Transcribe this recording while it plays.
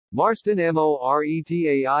Marston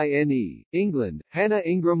Moretain, England. Hannah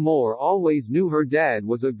Ingram-Moore always knew her dad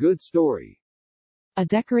was a good story. A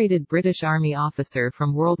decorated British Army officer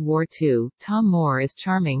from World War II, Tom Moore is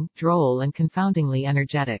charming, droll and confoundingly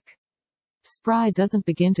energetic. Spry doesn't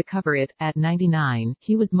begin to cover it. At 99,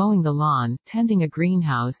 he was mowing the lawn, tending a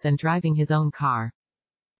greenhouse and driving his own car.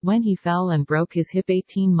 When he fell and broke his hip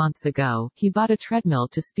 18 months ago, he bought a treadmill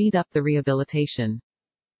to speed up the rehabilitation.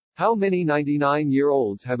 How many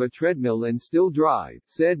 99-year-olds have a treadmill and still drive,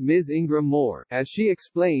 said Ms. Ingram-Moore, as she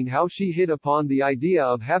explained how she hit upon the idea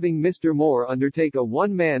of having Mr. Moore undertake a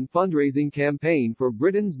one-man fundraising campaign for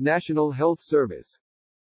Britain's National Health Service.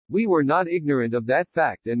 We were not ignorant of that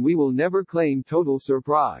fact and we will never claim total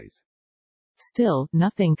surprise. Still,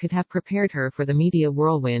 nothing could have prepared her for the media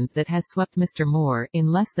whirlwind that has swept Mr. Moore,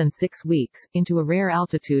 in less than 6 weeks, into a rare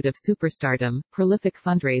altitude of superstardom, prolific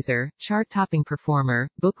fundraiser, chart-topping performer,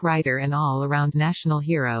 book writer and all-around national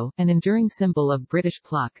hero, an enduring symbol of British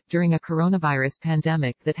pluck, during a coronavirus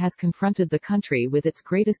pandemic that has confronted the country with its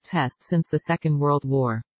greatest test since the Second World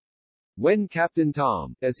War. When Captain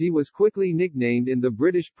Tom, as he was quickly nicknamed in the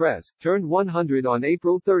British press, turned 100 on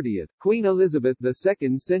April 30, Queen Elizabeth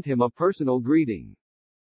II sent him a personal greeting.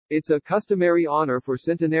 It's a customary honor for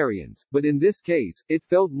centenarians, but in this case, it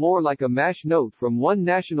felt more like a mash note from one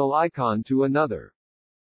national icon to another.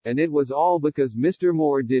 And it was all because Mr.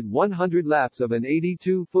 Moore did 100 laps of an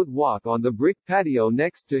 82-foot walk on the brick patio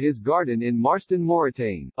next to his garden in Marston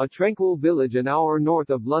Moretain, a tranquil village an hour north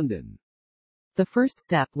of London. The first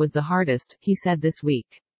step was the hardest, he said this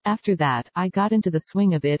week. After that, I got into the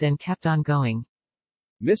swing of it and kept on going.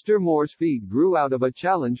 Mr. Moore's feat grew out of a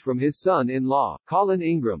challenge from his son-in-law, Colin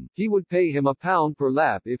Ingram. He would pay him £1 per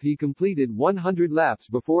lap if he completed 100 laps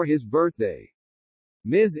before his birthday.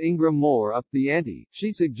 Ms. Ingram-Moore upped the ante.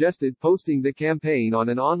 She suggested posting the campaign on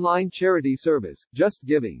an online charity service, Just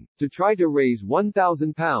Giving, to try to raise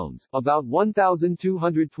 £1,000, about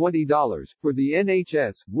 $1,220, for the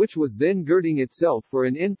NHS, which was then girding itself for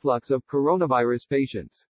an influx of coronavirus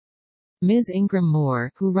patients. Ms.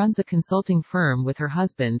 Ingram-Moore, who runs a consulting firm with her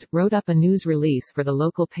husband, wrote up a news release for the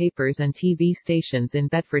local papers and TV stations in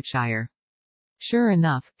Bedfordshire. Sure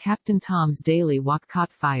enough, Captain Tom's daily walk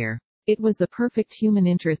caught fire. It was the perfect human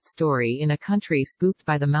interest story in a country spooked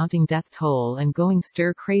by the mounting death toll and going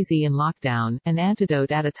stir-crazy in lockdown, an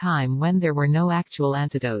antidote at a time when there were no actual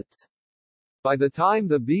antidotes. By the time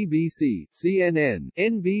the BBC, CNN,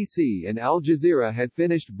 NBC and Al Jazeera had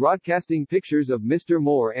finished broadcasting pictures of Mr.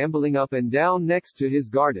 Moore ambling up and down next to his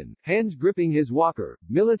garden, hands gripping his walker,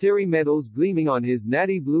 military medals gleaming on his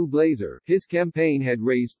natty blue blazer, his campaign had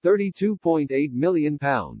raised £32.8 million,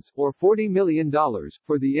 or $40 million,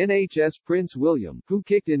 for the NHS. Prince William, who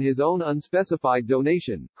kicked in his own unspecified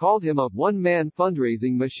donation, called him a one-man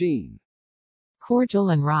fundraising machine. Cordial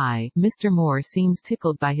and wry, Mr. Moore seems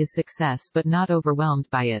tickled by his success but not overwhelmed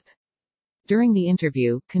by it. During the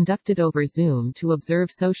interview, conducted over Zoom to observe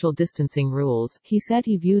social distancing rules, he said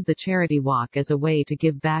he viewed the charity walk as a way to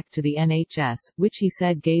give back to the NHS, which he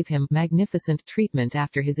said gave him magnificent treatment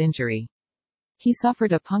after his injury. He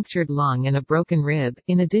suffered a punctured lung and a broken rib,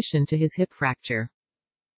 in addition to his hip fracture.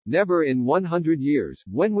 Never in 100 years,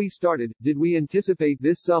 when we started, did we anticipate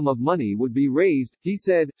this sum of money would be raised, he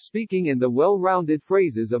said, speaking in the well-rounded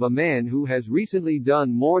phrases of a man who has recently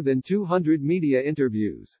done more than 200 media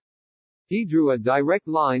interviews. He drew a direct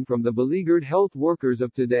line from the beleaguered health workers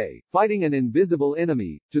of today, fighting an invisible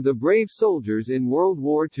enemy, to the brave soldiers in World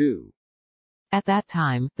War II. At that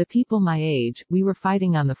time, the people my age, we were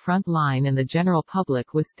fighting on the front line and the general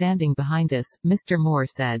public was standing behind us, Mr. Moore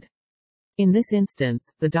said. In this instance,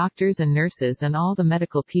 the doctors and nurses and all the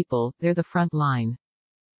medical people, they're the front line.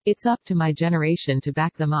 It's up to my generation to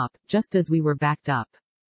back them up, just as we were backed up.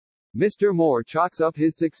 Mr. Moore chalks up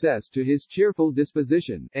his success to his cheerful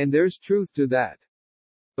disposition, and there's truth to that.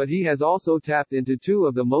 But he has also tapped into two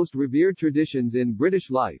of the most revered traditions in British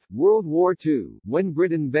life, World War II, when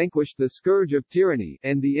Britain vanquished the scourge of tyranny,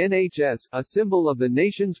 and the NHS, a symbol of the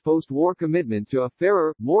nation's post-war commitment to a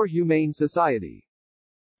fairer, more humane society.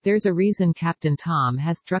 There's a reason Captain Tom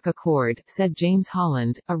has struck a chord, said James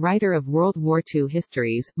Holland, a writer of World War II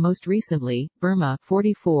histories, most recently, Burma,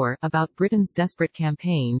 44, about Britain's desperate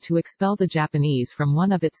campaign to expel the Japanese from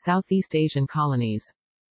one of its Southeast Asian colonies.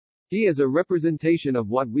 He is a representation of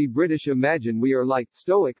what we British imagine we are like,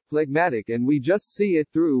 stoic, phlegmatic and we just see it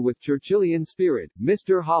through with Churchillian spirit,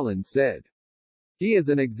 Mr. Holland said. He is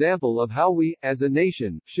an example of how we, as a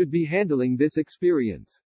nation, should be handling this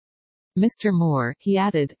experience. Mr. Moore, he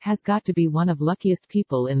added, has got to be one of luckiest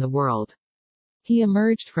people in the world. He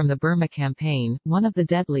emerged from the Burma campaign, one of the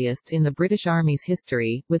deadliest in the British Army's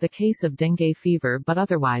history, with a case of dengue fever but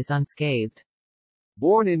otherwise unscathed.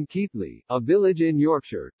 Born in Keighley, a village in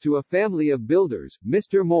Yorkshire, to a family of builders,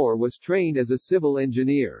 Mr. Moore was trained as a civil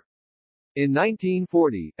engineer. In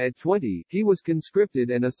 1940, at 20, he was conscripted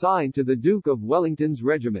and assigned to the Duke of Wellington's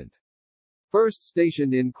regiment. First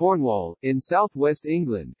stationed in Cornwall, in southwest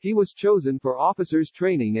England, he was chosen for officers'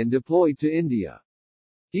 training and deployed to India.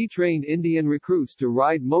 He trained Indian recruits to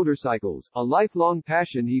ride motorcycles, a lifelong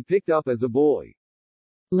passion he picked up as a boy.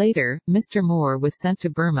 Later, Mr. Moore was sent to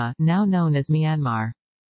Burma, now known as Myanmar.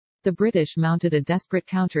 The British mounted a desperate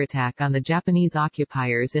counterattack on the Japanese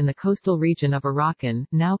occupiers in the coastal region of Arakan,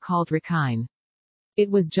 now called Rakhine. It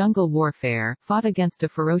was jungle warfare, fought against a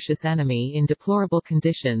ferocious enemy in deplorable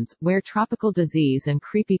conditions, where tropical disease and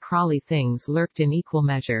creepy crawly things lurked in equal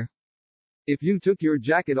measure. If you took your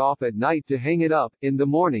jacket off at night to hang it up, in the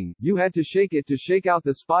morning, you had to shake it to shake out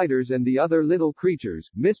the spiders and the other little creatures,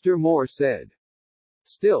 Mr. Moore said.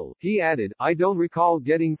 Still, he added, I don't recall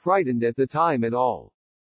getting frightened at the time at all.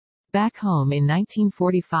 Back home in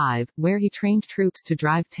 1945, where he trained troops to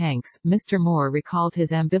drive tanks, Mr. Moore recalled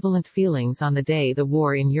his ambivalent feelings on the day the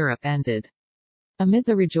war in Europe ended. Amid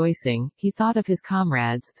the rejoicing, he thought of his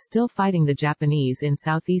comrades, still fighting the Japanese in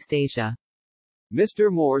Southeast Asia.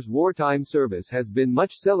 Mr. Moore's wartime service has been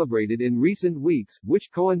much celebrated in recent weeks,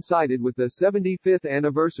 which coincided with the 75th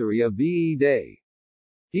anniversary of VE Day.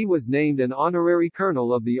 He was named an honorary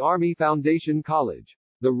colonel of the Army Foundation College.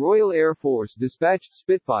 The Royal Air Force dispatched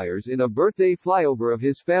Spitfires in a birthday flyover of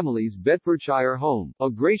his family's Bedfordshire home,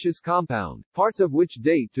 a gracious compound, parts of which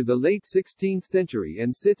date to the late 16th century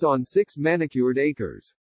and sits on 6 manicured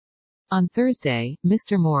acres. On Thursday,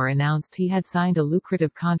 Mr. Moore announced he had signed a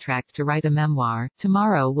lucrative contract to write a memoir,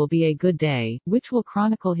 Tomorrow Will Be a Good Day, which will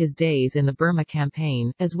chronicle his days in the Burma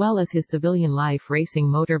campaign, as well as his civilian life racing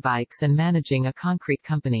motorbikes and managing a concrete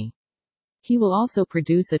company. He will also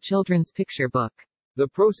produce a children's picture book. The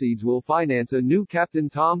proceeds will finance a new Captain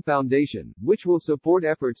Tom Foundation, which will support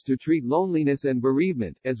efforts to treat loneliness and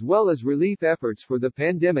bereavement, as well as relief efforts for the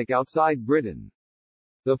pandemic outside Britain.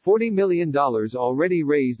 The $40 million already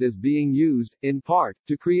raised is being used, in part,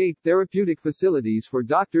 to create therapeutic facilities for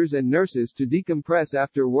doctors and nurses to decompress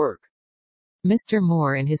after work. Mr.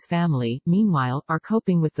 Moore and his family, meanwhile, are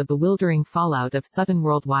coping with the bewildering fallout of sudden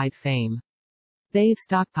worldwide fame. They've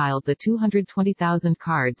stockpiled the 220,000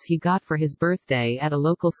 cards he got for his birthday at a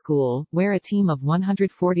local school, where a team of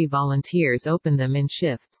 140 volunteers open them in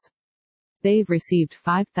shifts. They've received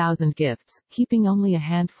 5,000 gifts, keeping only a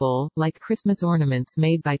handful, like Christmas ornaments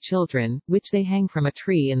made by children, which they hang from a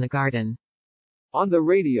tree in the garden. On the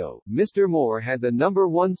radio, Mr. Moore had the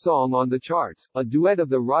 #1 song on the charts, a duet of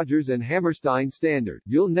the Rodgers and Hammerstein standard,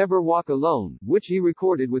 You'll Never Walk Alone, which he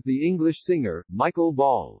recorded with the English singer, Michael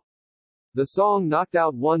Ball. The song knocked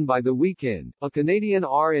out One by The Weeknd, a Canadian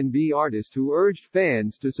R&B artist who urged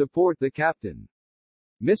fans to support the captain.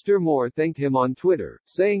 Mr. Moore thanked him on Twitter,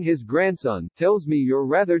 saying his grandson tells me you're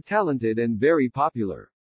rather talented and very popular.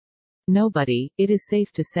 Nobody, it is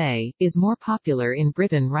safe to say, is more popular in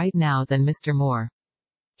Britain right now than Mr. Moore.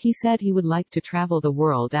 He said he would like to travel the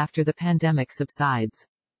world after the pandemic subsides.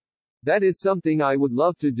 That is something I would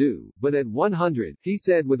love to do, but at 100, he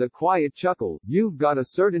said with a quiet chuckle, you've got a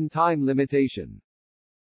certain time limitation.